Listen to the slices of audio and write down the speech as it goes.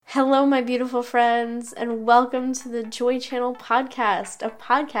Hello, my beautiful friends, and welcome to the Joy Channel podcast, a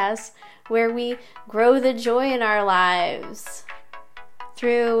podcast where we grow the joy in our lives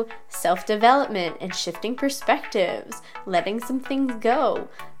through self-development and shifting perspectives, letting some things go,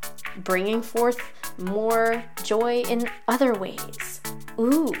 bringing forth more joy in other ways.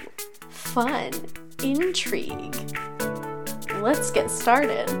 Ooh, fun, intrigue. Let's get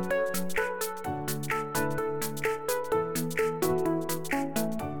started.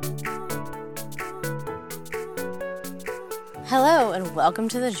 Hello, and welcome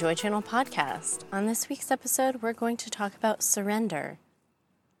to the Joy Channel podcast. On this week's episode, we're going to talk about surrender.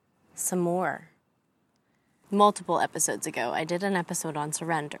 Some more. Multiple episodes ago, I did an episode on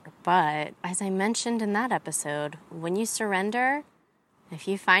surrender, but as I mentioned in that episode, when you surrender, if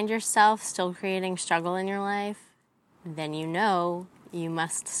you find yourself still creating struggle in your life, then you know you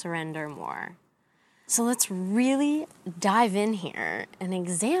must surrender more. So let's really dive in here and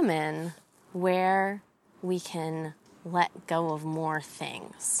examine where we can let go of more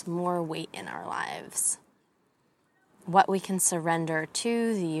things, more weight in our lives. What we can surrender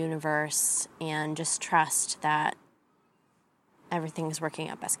to the universe and just trust that everything's working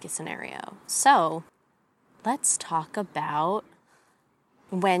out best case scenario. So let's talk about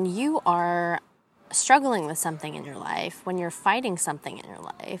when you are struggling with something in your life, when you're fighting something in your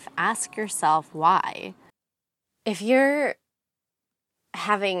life, ask yourself why. If you're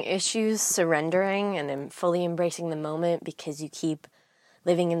having issues surrendering and fully embracing the moment because you keep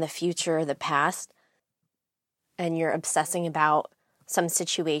living in the future or the past, and you're obsessing about some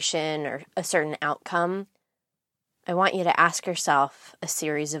situation or a certain outcome, I want you to ask yourself a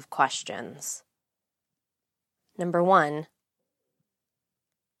series of questions. Number 1,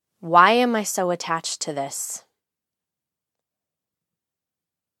 why am I so attached to this?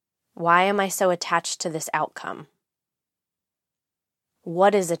 Why am I so attached to this outcome?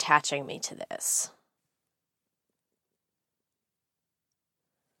 What is attaching me to this?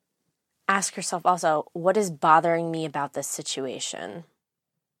 Ask yourself also, what is bothering me about this situation?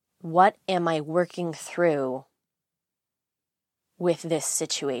 What am I working through with this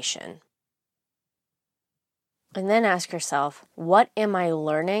situation? And then ask yourself, what am I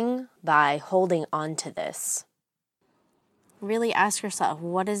learning by holding on to this? Really ask yourself,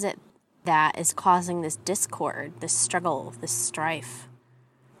 what is it that is causing this discord, this struggle, this strife?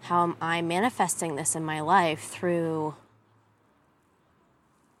 How am I manifesting this in my life through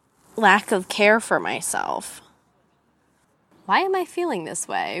lack of care for myself? Why am I feeling this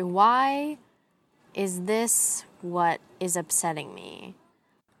way? Why is this what is upsetting me?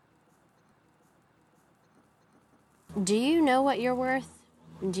 Do you know what you're worth?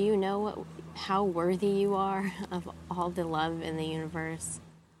 Do you know how worthy you are of all the love in the universe?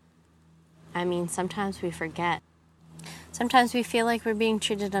 I mean, sometimes we forget. Sometimes we feel like we're being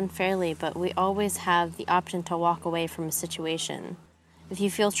treated unfairly, but we always have the option to walk away from a situation. If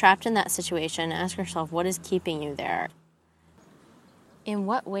you feel trapped in that situation, ask yourself, what is keeping you there? In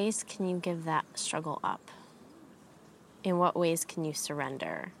what ways can you give that struggle up? In what ways can you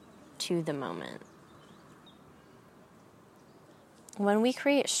surrender to the moment? When we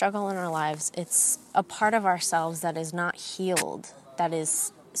create struggle in our lives, it's a part of ourselves that is not healed, that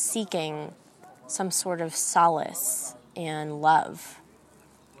is seeking some sort of solace and love.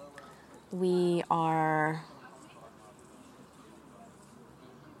 We are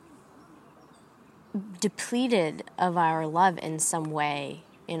depleted of our love in some way,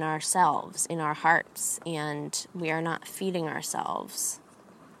 in ourselves, in our hearts, and we are not feeding ourselves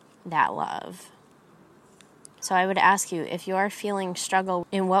that love. So I would ask you, if you are feeling struggle,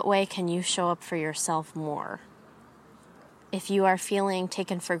 in what way can you show up for yourself more? If you are feeling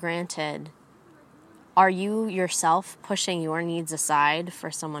taken for granted, are you yourself pushing your needs aside for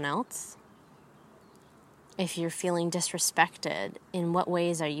someone else? If you're feeling disrespected, in what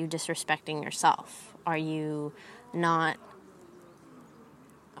ways are you disrespecting yourself? Are you not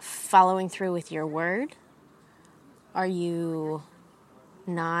following through with your word? Are you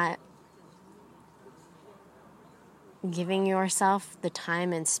not giving yourself the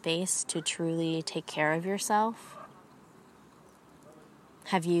time and space to truly take care of yourself?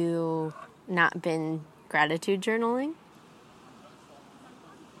 Have you not been gratitude journaling?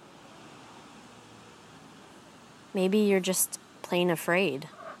 Maybe you're just plain afraid.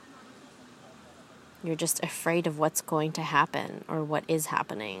 You're just afraid of what's going to happen or what is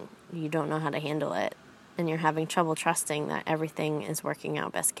happening. You don't know how to handle it, and you're having trouble trusting that everything is working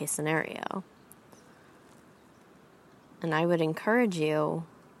out best case scenario. And I would encourage you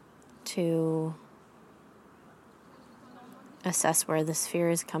to assess where this fear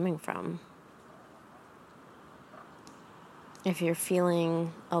is coming from. If you're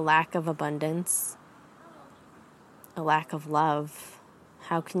feeling a lack of abundance, a lack of love,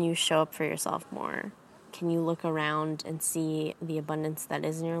 how can you show up for yourself more? Can you look around and see the abundance that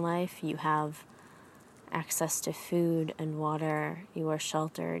is in your life? You have access to food and water. You are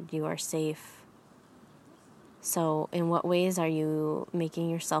sheltered. You are safe. So, in what ways are you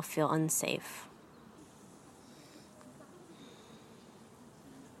making yourself feel unsafe?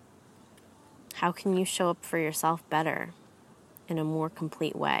 How can you show up for yourself better in a more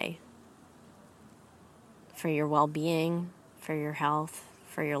complete way? For your well-being, for your health,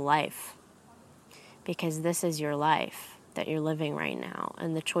 for your life. Because this is your life that you're living right now,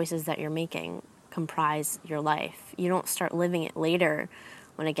 and the choices that you're making comprise your life. You don't start living it later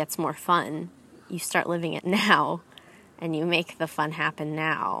when it gets more fun. You start living it now, and you make the fun happen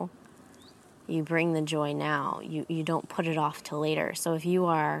now. You bring the joy now. You don't put it off till later. So if you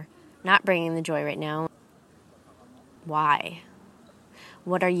are not bringing the joy right now, why?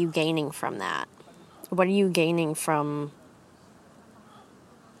 What are you gaining from that? What are you gaining from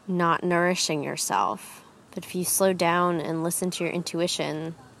not nourishing yourself? But if you slow down and listen to your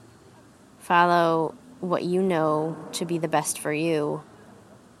intuition, follow what you know to be the best for you,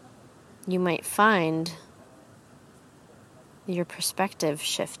 you might find your perspective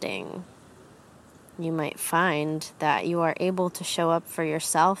shifting. You might find that you are able to show up for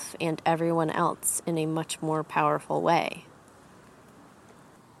yourself and everyone else in a much more powerful way.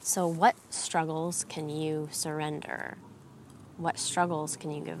 So what struggles can you surrender? What struggles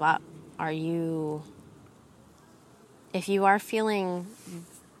can you give up? If you are feeling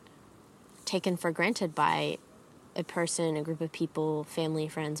taken for granted by a person, a group of people, family,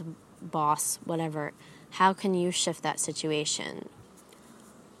 friends, boss, whatever, how can you shift that situation?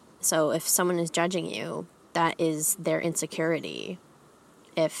 So if someone is judging you, that is their insecurity.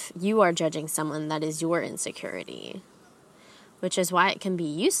 If you are judging someone, that is your insecurity. Which is why it can be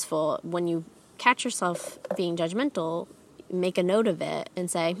useful when you catch yourself being judgmental, make a note of it and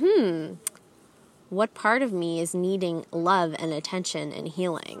say, what part of me is needing love and attention and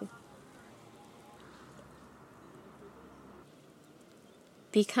healing?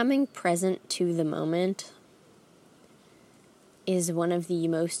 Becoming present to the moment is one of the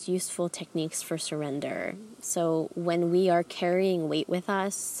most useful techniques for surrender. So when we are carrying weight with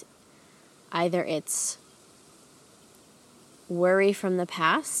us, either it's worry from the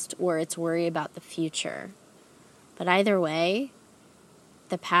past or it's worry about the future. But either way,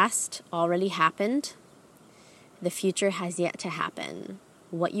 the past already happened. The future has yet to happen.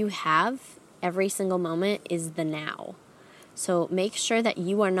 What you have every single moment is the now. So make sure that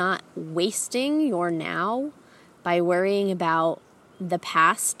you are not wasting your now by worrying about the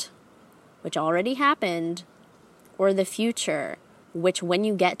past, which already happened, or the future, which when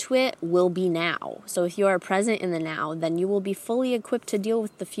you get to it will be now. So if you are present in the now, then you will be fully equipped to deal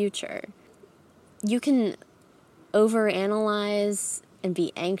with the future. You can overanalyze and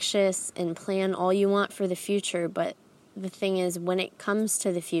be anxious and plan all you want for the future, but the thing is, when it comes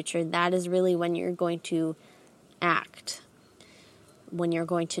to the future, that is really when you're going to act, when you're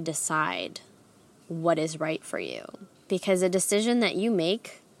going to decide what is right for you. Because a decision that you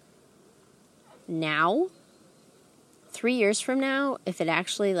make now, 3 years from now, if it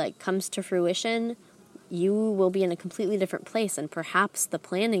actually comes to fruition, you will be in a completely different place, and perhaps the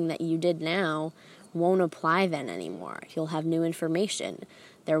planning that you did now won't apply then anymore. You'll have new information.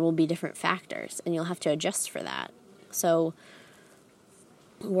 There will be different factors, and you'll have to adjust for that. So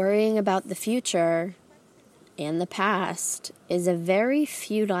worrying about the future and the past is a very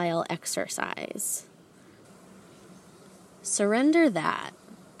futile exercise. Surrender that.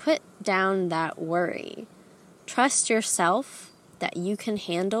 Put down that worry. Trust yourself that you can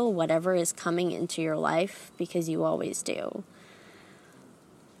handle whatever is coming into your life, because you always do.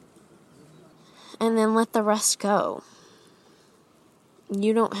 And then let the rest go.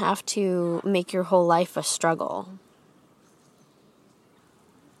 You don't have to make your whole life a struggle.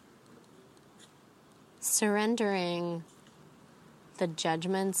 Surrendering the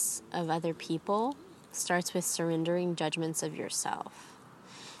judgments of other people starts with surrendering judgments of yourself.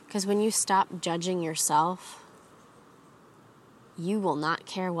 Because when you stop judging yourself, you will not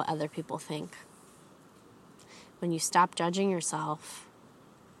care what other people think. When you stop judging yourself,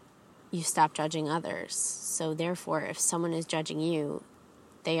 you stop judging others. So therefore, if someone is judging you,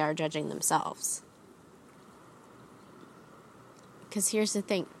 they are judging themselves. Because here's the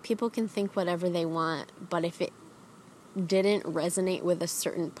thing, people can think whatever they want, but if it didn't resonate with a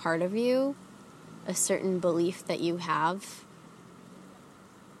certain part of you, a certain belief that you have,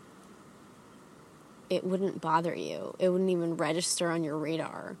 it wouldn't bother you. It wouldn't even register on your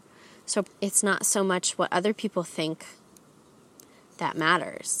radar. So it's not so much what other people think that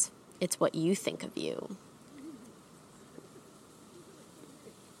matters. It's what you think of you.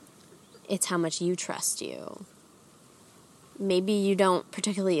 It's how much you trust you. Maybe you don't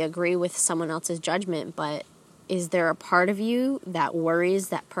particularly agree with someone else's judgment, but is there a part of you that worries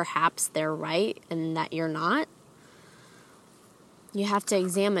that perhaps they're right and that you're not? You have to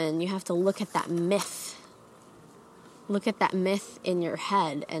examine, you have to look at that myth. Look at that myth in your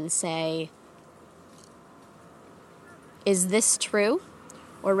head and say, is this true?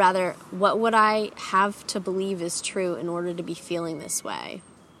 Or rather, what would I have to believe is true in order to be feeling this way?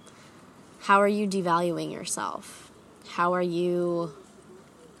 How are you devaluing yourself? How are you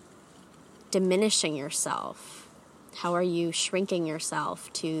diminishing yourself? How are you shrinking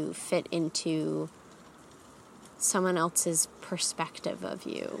yourself to fit into someone else's perspective of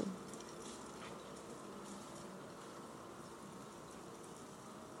you?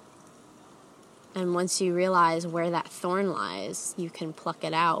 And once you realize where that thorn lies, you can pluck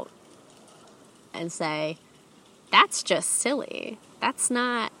it out and say, that's just silly. I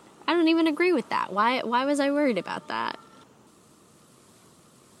don't even agree with that. Why was I worried about that?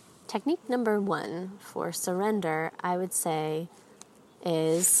 Technique number 1 for surrender, I would say,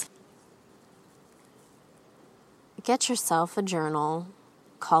 is get yourself a journal,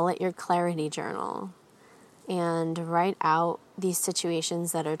 call it your clarity journal, and write out these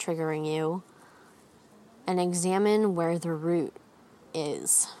situations that are triggering you and examine where the root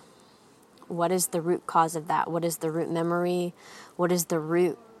is. What is the root cause of that? What is the root memory? What is the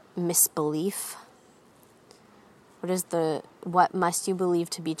root misbelief? What must you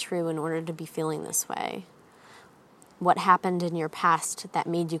believe to be true in order to be feeling this way? What happened in your past that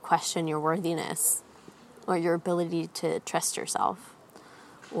made you question your worthiness or your ability to trust yourself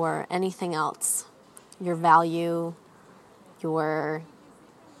or anything else? Your value, your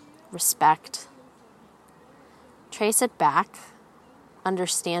respect. Trace it back,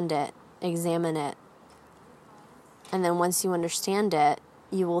 understand it, examine it. And then once you understand it,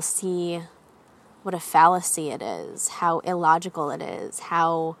 you will see what a fallacy it is, how illogical it is,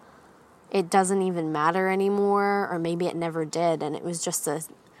 how it doesn't even matter anymore, or maybe it never did, and it was just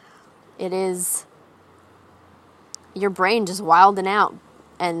your brain just wilding out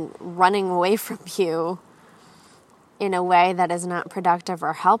and running away from you in a way that is not productive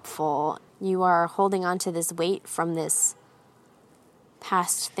or helpful. You are holding on to this weight from this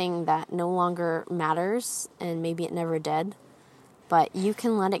past thing that no longer matters, and maybe it never did. But you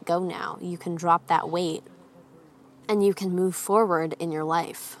can let it go now. You can drop that weight, and you can move forward in your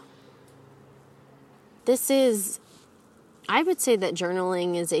life. I would say that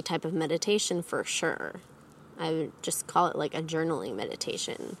journaling is a type of meditation for sure. I would just call it like a journaling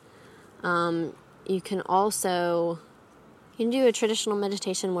meditation. You can do a traditional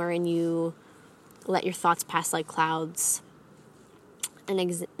meditation wherein you let your thoughts pass like clouds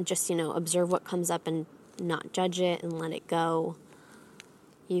and just observe what comes up and not judge it and let it go.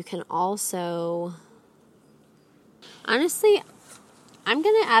 You can also, honestly, I'm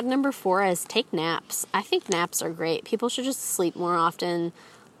going to add number 4 as take naps. I think naps are great. People should just sleep more often.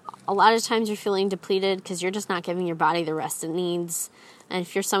 A lot of times you're feeling depleted because you're just not giving your body the rest it needs. And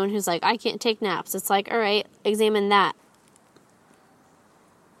if you're someone who's like, I can't take naps, it's like, all right, examine that.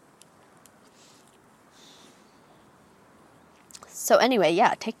 So anyway,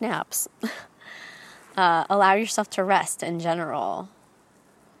 yeah, take naps. Allow yourself to rest in general.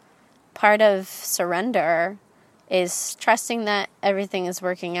 Part of surrender is trusting that everything is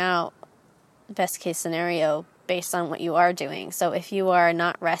working out, best case scenario, based on what you are doing. So if you are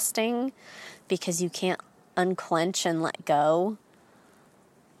not resting because you can't unclench and let go,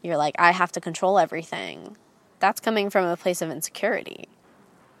 you're like, I have to control everything. That's coming from a place of insecurity.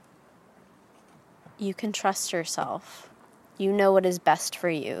 You can trust yourself. You know what is best for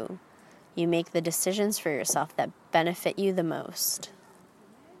you. You make the decisions for yourself that benefit you the most.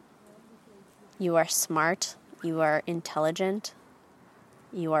 You are smart. You are intelligent.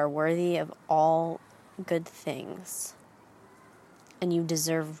 You are worthy of all good things. And you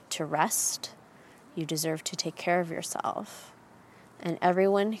deserve to rest. You deserve to take care of yourself. And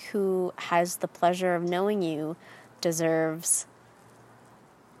everyone who has the pleasure of knowing you deserves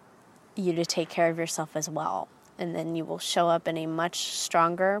you to take care of yourself as well. And then you will show up in a much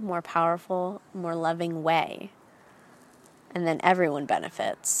stronger, more powerful, more loving way. And then everyone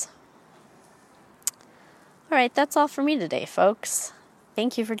benefits. All right, that's all for me today, folks.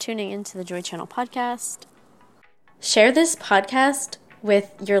 Thank you for tuning into the Joy Channel podcast. Share this podcast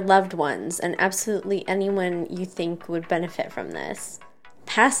with your loved ones and absolutely anyone you think would benefit from this.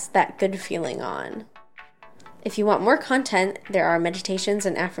 Pass that good feeling on. If you want more content, there are meditations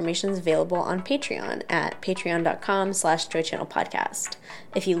and affirmations available on Patreon at patreon.com/joychannelpodcast.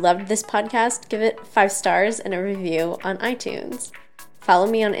 If you loved this podcast, give it 5 stars and a review on iTunes. Follow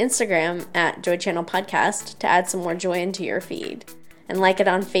me on Instagram at joychannelpodcast to add some more joy into your feed. And like it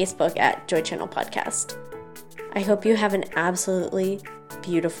on Facebook at Joy Channel Podcast. I hope you have an absolutely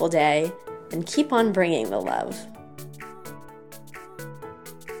beautiful day and keep on bringing the love.